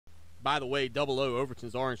By the way, Double O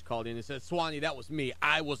Overton's Orange called in and said, Swanny, that was me.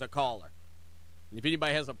 I was a caller. And if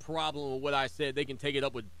anybody has a problem with what I said, they can take it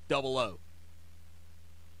up with Double O.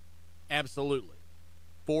 Absolutely.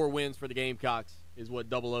 4 wins for the Gamecocks is what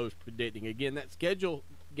Double O is predicting. Again, that schedule,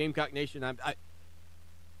 Gamecock Nation,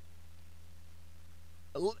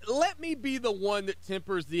 let me be the one that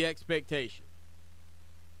tempers the expectation.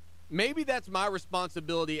 Maybe that's my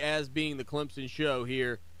responsibility as being the Clemson show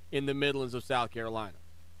here in the Midlands of South Carolina.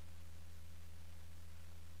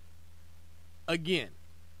 Again,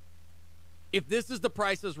 if this is the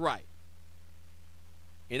Price is Right,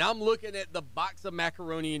 and I'm looking at the box of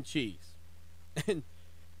macaroni and cheese,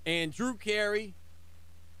 and Drew Carey,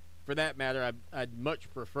 for that matter, I'd much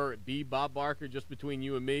prefer it be Bob Barker, just between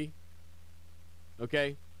you and me.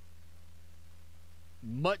 Okay?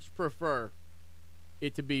 Much prefer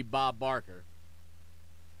it to be Bob Barker.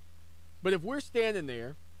 But if we're standing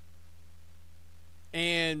there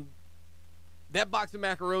and that box of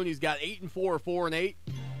macaroni's got 8-4 or 4-8.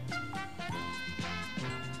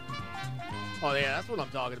 Oh yeah, that's what I'm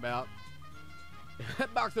talking about.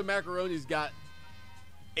 That box of macaroni's got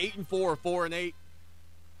 8-4 or 4-8.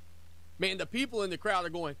 Man, the people in the crowd are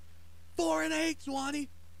going, 4-8, Swanny.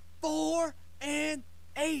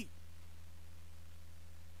 4-8.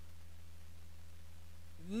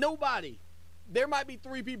 Nobody. There might be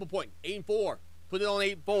 3 people pointing. 8-4. Put it on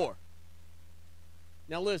 8-4.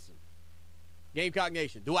 Now listen, Gamecock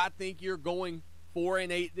Nation, do I think you're going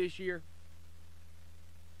 4-8 this year?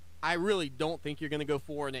 I really don't think you're going to go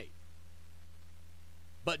 4-8.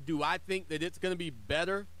 But do I think that it's going to be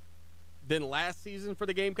better than last season for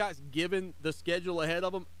the Gamecocks, given the schedule ahead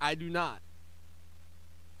of them? I do not.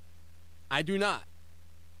 I do not.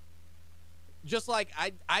 Just like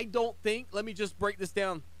I don't think, let me just break this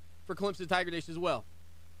down for Clemson Tiger Nation as well.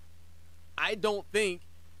 I don't think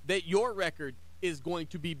that your record is going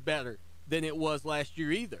to be better than it was last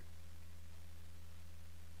year either.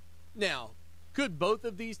 Now, could both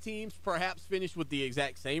of these teams perhaps finish with the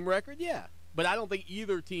exact same record? Yeah. But I don't think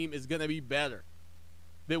either team is going to be better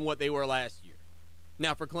than what they were last year.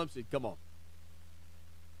 Now, for Clemson, come on.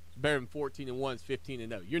 It's better than 14-1, it's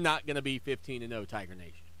 15-0. You're not going to be 15-0, Tiger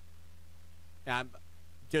Nation. I'm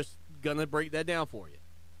just going to break that down for you.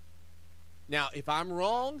 Now, if I'm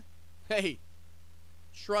wrong, hey,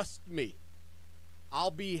 trust me.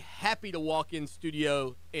 I'll be happy to walk in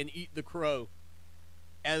studio and eat the crow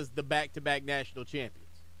as the back-to-back national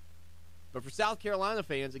champions. But for South Carolina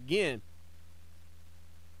fans, again,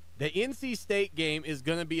 the NC State game is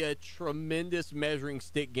going to be a tremendous measuring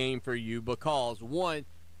stick game for you because, one,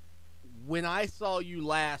 when I saw you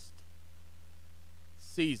last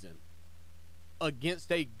season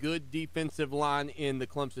against a good defensive line in the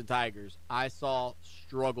Clemson Tigers, I saw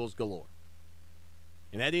struggles galore.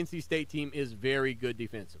 And that NC State team is very good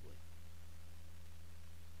defensively.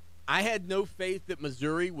 I had no faith that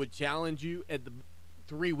Missouri would challenge you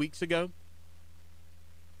 3 weeks ago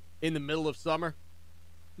in the middle of summer.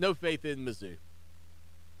 No faith in Mizzou.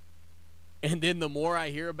 And then the more I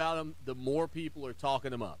hear about them, the more people are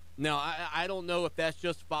talking them up. Now, I don't know if that's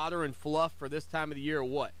just fodder and fluff for this time of the year or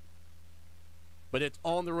what. But it's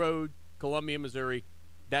on the road, Columbia, Missouri.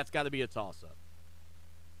 That's got to be a toss-up.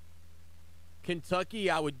 Kentucky,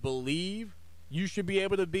 I would believe you should be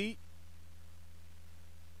able to beat.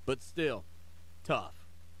 But still, tough.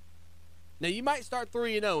 Now, you might start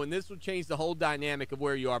 3-0, and this will change the whole dynamic of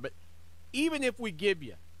where you are. But even if we give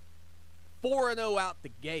you 4-0 out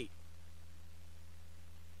the gate,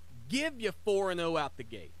 give you 4-0 out the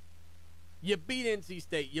gate. You beat NC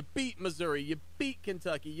State, you beat Missouri, you beat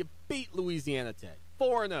Kentucky, you beat Louisiana Tech.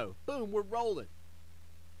 4-0. Boom, we're rolling.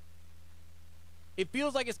 It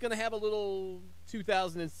feels like it's going to have a little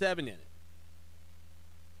 2007 in it.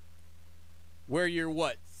 Where you're,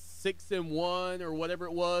 6-1 or whatever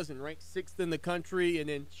it was, and ranked 6th in the country, and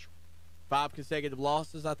then 5 consecutive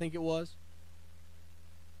losses, I think it was.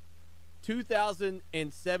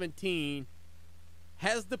 2017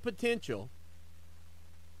 has the potential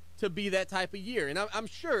to be that type of year. And I'm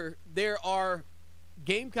sure there are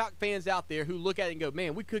Gamecock fans out there who look at it and go,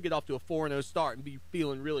 man, we could get off to a 4-0 start and be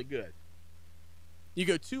feeling really good. You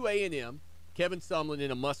go to A&M, Kevin Sumlin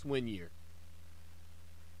in a must-win year.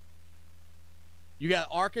 You got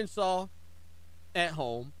Arkansas at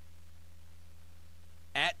home,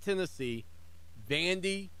 at Tennessee,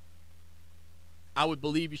 Vandy. I would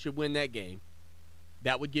believe you should win that game.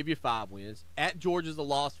 That would give you 5 wins. At Georgia's a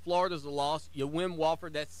loss. Florida's a loss. You win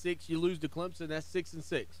Wofford, that's 6. You lose to Clemson, that's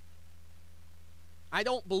 6-6. I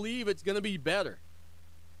don't believe it's going to be better.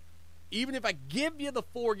 Even if I give you the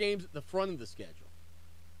 4 games at the front of the schedule.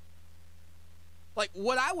 Like,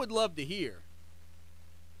 what I would love to hear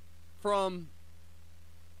from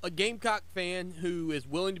a Gamecock fan who is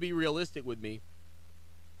willing to be realistic with me,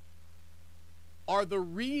 are the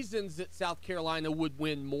reasons that South Carolina would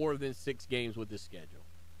win more than 6 games with this schedule.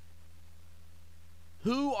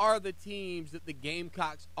 Who are the teams that the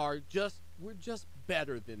Gamecocks are we're just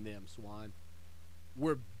better than them, Swann.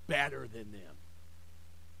 We're better than them.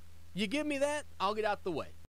 You give me that, I'll get out the way.